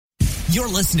You're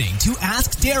listening to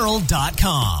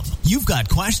AskDarryl.com. You've got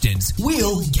questions,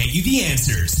 we'll get you the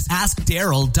answers.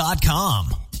 AskDarryl.com.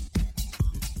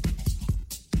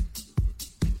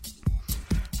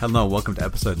 Hello, welcome to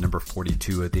episode number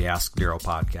 42 of the Ask Darryl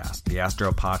podcast. The Ask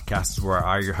Darryl podcast is where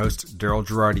I, your host, Darryl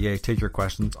Girardier, take your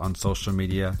questions on social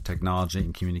media, technology,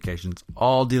 and communications,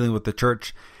 all dealing with the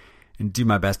church, and do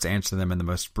my best to answer them in the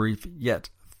most brief yet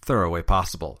thorough way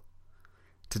possible.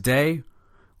 Today,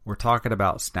 we're talking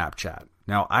about Snapchat.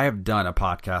 Now, I have done a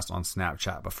podcast on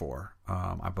Snapchat before.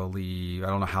 I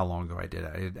don't know how long ago I did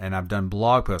it. And I've done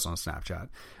blog posts on Snapchat.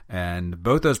 And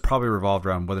both those probably revolved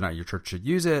around whether or not your church should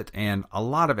use it. And a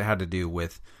lot of it had to do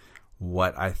with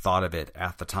what I thought of it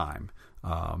at the time.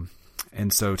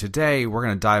 And so today we're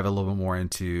going to dive a little bit more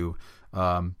into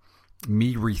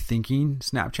me rethinking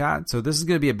Snapchat. So this is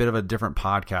going to be a bit of a different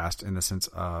podcast in the sense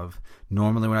of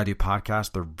normally when I do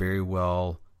podcasts, they're very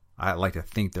well... I like to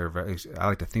think they're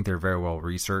very well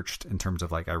researched in terms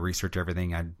of like I research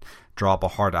everything. I draw up a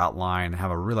hard outline and have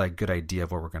a really good idea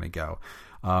of where we're going to go.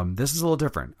 This is a little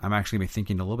different. I'm actually going to be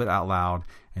thinking a little bit out loud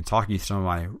and talking you through some of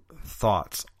my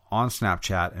thoughts on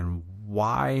Snapchat and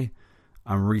why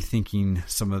I'm rethinking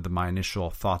some of my initial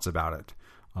thoughts about it.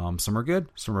 Some are good,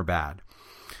 some are bad.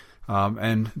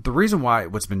 And the reason why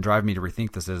what's been driving me to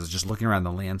rethink this is just looking around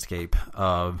the landscape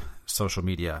of social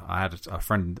media. I had a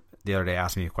friend the other day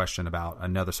asked me a question about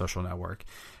another social network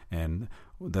and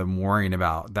them worrying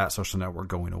about that social network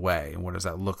going away and what does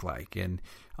that look like. And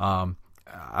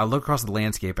I look across the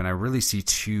landscape and I really see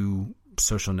two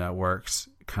social networks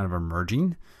kind of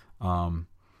emerging.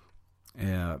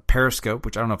 Periscope,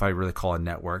 which I don't know if I really call a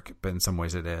network, but in some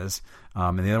ways it is.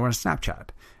 And the other one is Snapchat.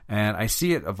 And I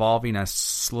see it evolving. I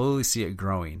slowly see it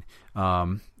growing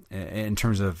in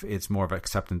terms of its more of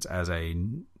acceptance as a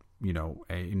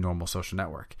normal social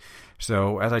network.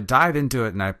 So as I dive into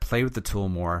it and I play with the tool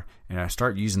more and I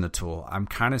start using the tool, I'm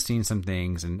kind of seeing some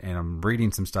things and I'm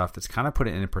reading some stuff that's kind of put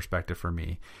it into perspective for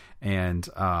me. And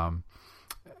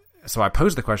so I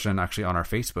posed the question actually on our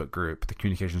Facebook group, the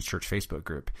Communications Church Facebook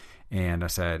group. And I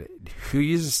said, who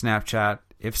uses Snapchat?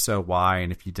 If so, why?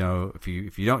 And if you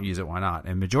don't use it, why not?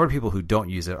 And the majority of people who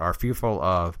don't use it are fearful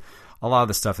of a lot of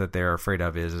the stuff that they're afraid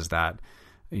of is that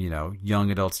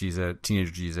young adults use it,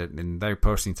 teenagers use it, and they're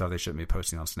posting stuff they shouldn't be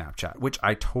posting on Snapchat, which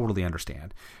I totally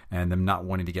understand, and them not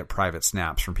wanting to get private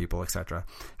snaps from people, etc.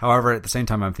 However, at the same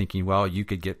time, I'm thinking, well, you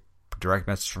could get direct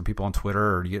messages from people on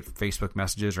Twitter, or you get Facebook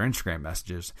messages or Instagram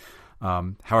messages.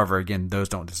 However, again, those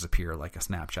don't disappear like a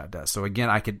Snapchat does. So again,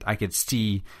 I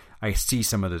see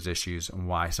some of those issues and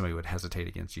why somebody would hesitate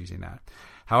against using that.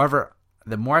 However,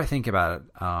 the more I think about it,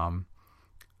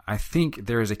 I think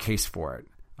there is a case for it.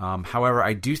 However,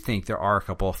 I do think there are a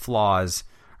couple of flaws,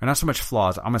 or not so much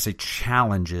flaws, I'm going to say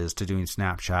challenges to doing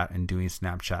Snapchat and doing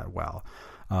Snapchat well.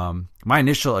 My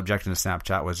initial objection to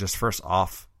Snapchat was just first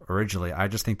off, originally, I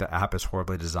just think the app is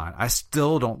horribly designed. I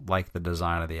still don't like the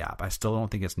design of the app. I still don't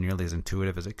think it's nearly as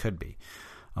intuitive as it could be.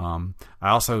 I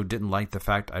also didn't like the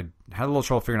fact I had a little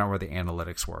trouble figuring out where the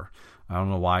analytics were. I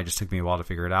don't know why. It just took me a while to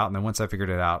figure it out. And then once I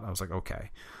figured it out, I was like, okay.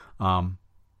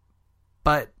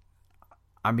 But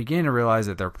I'm beginning to realize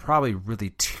that there are probably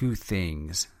really two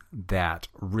things that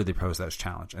really pose that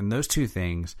challenge. And those two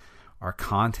things are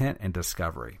content and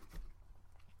discovery.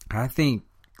 I think,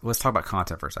 let's talk about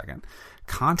content for a second.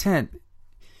 Content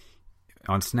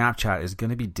on Snapchat is going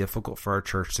to be difficult for our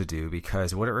church to do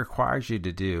because what it requires you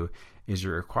to do is it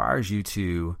requires you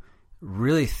to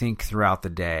really think throughout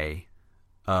the day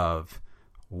of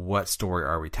what story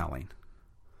are we telling?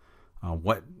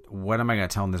 What am I going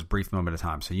to tell in this brief moment of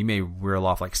time? So you may reel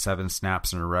off like 7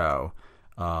 snaps in a row,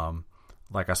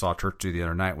 like I saw a church do the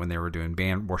other night when they were doing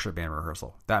worship band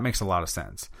rehearsal. That makes a lot of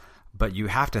sense. But you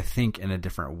have to think in a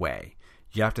different way.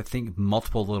 You have to think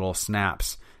multiple little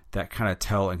snaps that kind of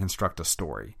tell and construct a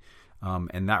story.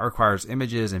 And that requires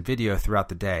images and video throughout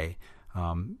the day.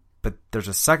 But there's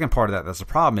a second part of that that's the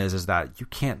problem is that you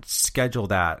can't schedule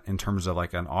that in terms of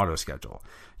like an auto schedule.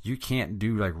 You can't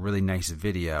do like really nice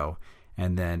video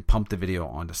and then pump the video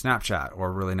onto Snapchat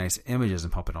or really nice images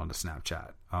and pump it onto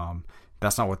Snapchat.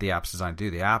 That's not what the app's designed to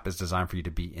do. The app is designed for you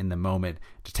to be in the moment,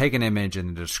 to take an image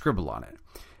and to scribble on it.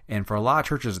 And for a lot of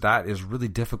churches, that is really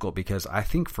difficult because I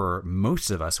think for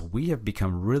most of us, we have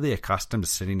become really accustomed to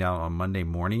sitting down on Monday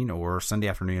morning or Sunday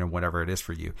afternoon or whatever it is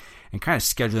for you and kind of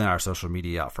scheduling our social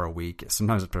media out for a week,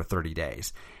 sometimes up to 30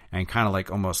 days. And kind of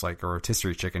like almost like a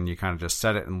rotisserie chicken, you kind of just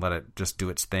set it and let it just do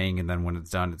its thing. And then when it's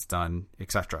done,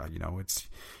 etc. You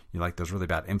like those really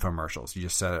bad infomercials. You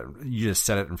just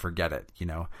set it and forget it,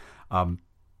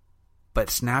 But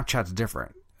Snapchat's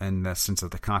different. in the sense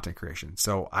of the content creation.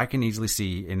 So I can easily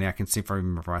see, and I can see for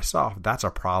myself, that's a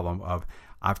problem of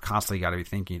I've constantly got to be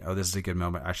thinking, oh, this is a good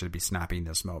moment. I should be snapping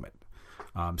this moment.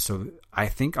 So I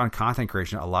think on content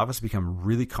creation, a lot of us become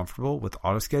really comfortable with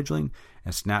auto scheduling,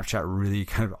 and Snapchat really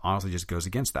kind of honestly just goes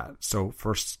against that. So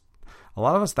for a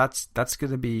lot of us, that's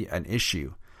going to be an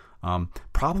issue.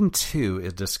 Problem 2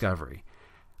 is discovery.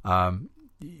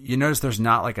 You notice there's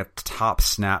not like a top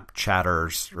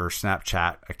Snapchatters or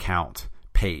Snapchat account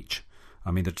page.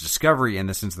 I mean, the discovery in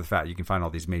the sense of the fact you can find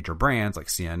all these major brands like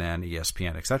CNN,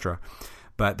 ESPN, etc.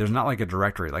 But there's not like a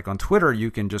directory. Like on Twitter,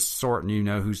 you can just sort and you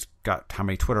know who's got how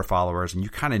many Twitter followers, and you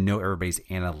kind of know everybody's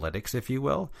analytics, if you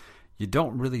will. You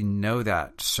don't really know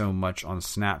that so much on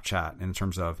Snapchat in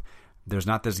terms of there's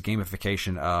not this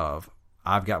gamification of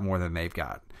I've got more than they've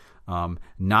got.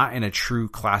 Not in a true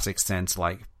classic sense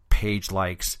like page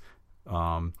likes,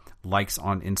 likes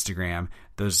on Instagram.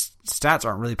 Those stats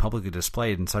aren't really publicly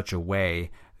displayed in such a way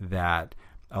that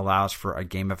allows for a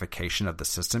gamification of the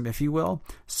system, if you will.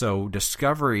 So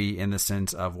discovery in the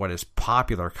sense of what is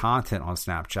popular content on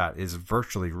Snapchat is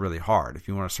virtually really hard. If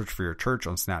you want to search for your church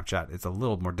on Snapchat, it's a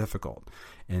little more difficult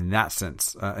in that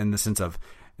sense, in the sense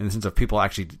of people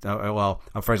actually, well,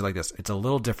 I'll phrase it like this. It's a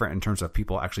little different in terms of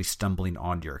people actually stumbling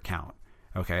onto your account.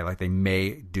 Okay, like they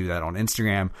may do that on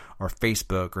Instagram or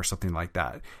Facebook or something like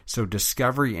that. So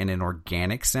discovery in an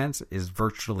organic sense is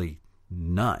virtually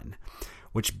none,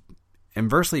 which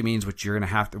inversely means what you're going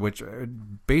to have to, which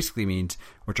basically means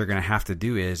what you're going to have to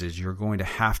do is you're going to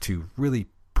have to really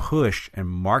push and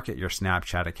market your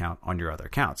Snapchat account on your other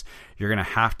accounts. You're going to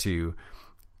have to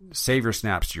save your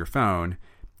snaps to your phone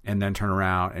and then turn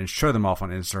around and show them off on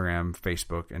Instagram,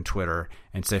 Facebook, and Twitter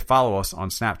and say, follow us on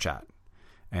Snapchat,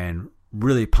 and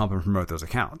really pump and promote those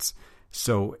accounts.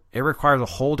 So it requires a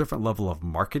whole different level of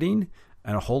marketing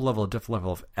and a whole different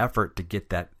level of effort to get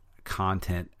that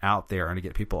content out there and to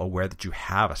get people aware that you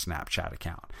have a Snapchat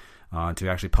account, to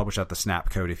actually publish out the snap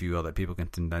code, if you will, that people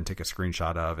can then take a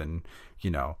screenshot of and,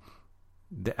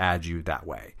 add you that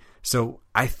way. So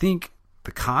I think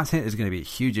the content is going to be a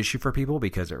huge issue for people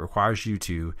because it requires you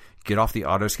to get off the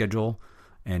auto schedule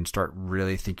and start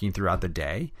really thinking throughout the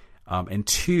day. And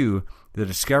 2, the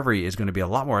discovery is going to be a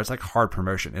lot more. It's like hard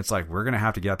promotion. It's like we're going to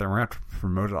have to get out there. We're going to have to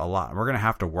promote it a lot. We're going to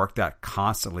have to work that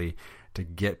constantly to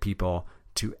get people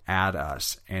to add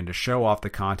us and to show off the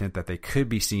content that they could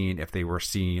be seeing if they were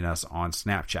seeing us on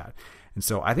Snapchat. And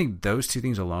so I think those 2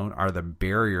 things alone are the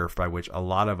barrier by which a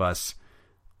lot of us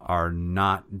are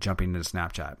not jumping into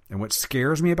Snapchat. And what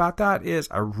scares me about that is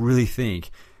I really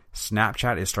think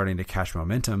Snapchat is starting to catch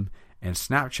momentum, and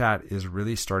Snapchat is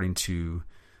really starting to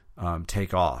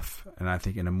take off. And I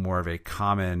think in a more of a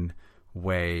common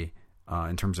way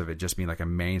in terms of it just being like a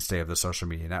mainstay of the social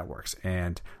media networks.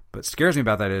 But what scares me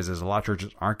about that is a lot of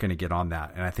churches aren't going to get on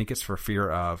that. And I think it's for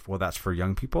fear of, well, that's for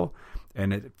young people.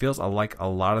 And it feels like a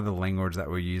lot of the language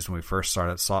that we used when we first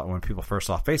when people first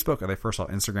saw Facebook, or they first saw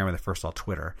Instagram, or they first saw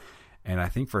Twitter. And I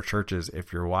think for churches,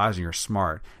 if you're wise and you're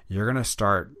smart, you're going to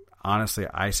start, honestly,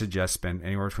 I suggest spend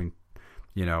anywhere between,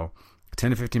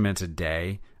 10 to 15 minutes a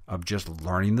day of just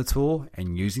learning the tool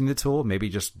and using the tool. Maybe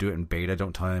just do it in beta.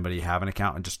 Don't tell anybody you have an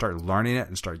account, and just start learning it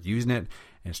and start using it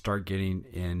and start getting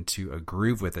into a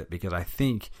groove with it. Because I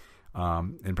think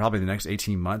in probably the next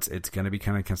 18 months, it's going to be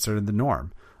kind of considered the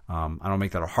norm. I don't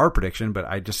make that a hard prediction, but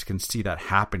I just can see that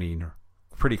happening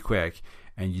pretty quick,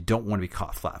 and you don't want to be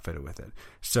caught flat-footed with it.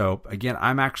 So again,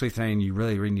 I'm actually saying you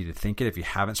really, really need to think it if you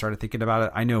haven't started thinking about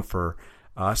it. I know for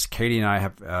us, Katie and I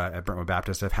have at Brentwood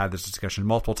Baptist have had this discussion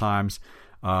multiple times.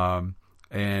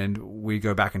 And we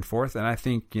go back and forth. And I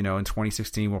think, in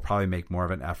 2016, we'll probably make more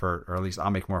of an effort, or at least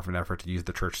I'll make more of an effort to use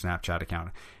the church Snapchat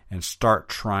account and start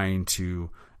trying to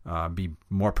be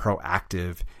more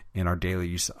proactive in our daily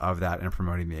use of that and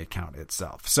promoting the account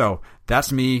itself. So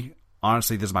that's me.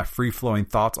 Honestly, this is my free-flowing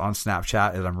thoughts on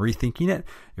Snapchat as I'm rethinking it.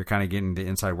 You're kind of getting the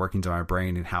inside workings of my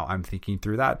brain and how I'm thinking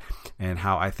through that and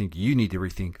how I think you need to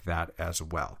rethink that as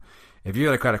well. If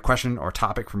you've got a question or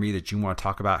topic for me that you want to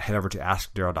talk about, head over to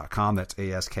askdarrell.com. That's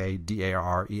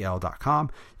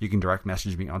AskDarrel.com. You can direct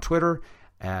message me on Twitter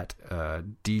at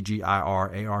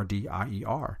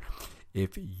DGIRARDIER.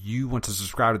 If you want to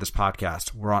subscribe to this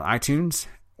podcast, we're on iTunes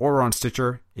or we're on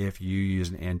Stitcher if you use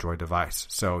an Android device.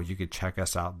 So you can check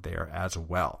us out there as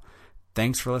well.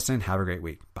 Thanks for listening. Have a great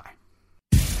week. Bye.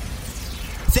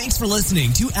 Thanks for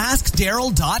listening to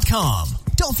AskDarrell.com.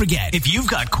 Don't forget, if you've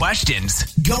got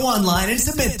questions, go online and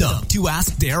submit them to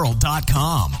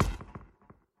AskDarrell.com.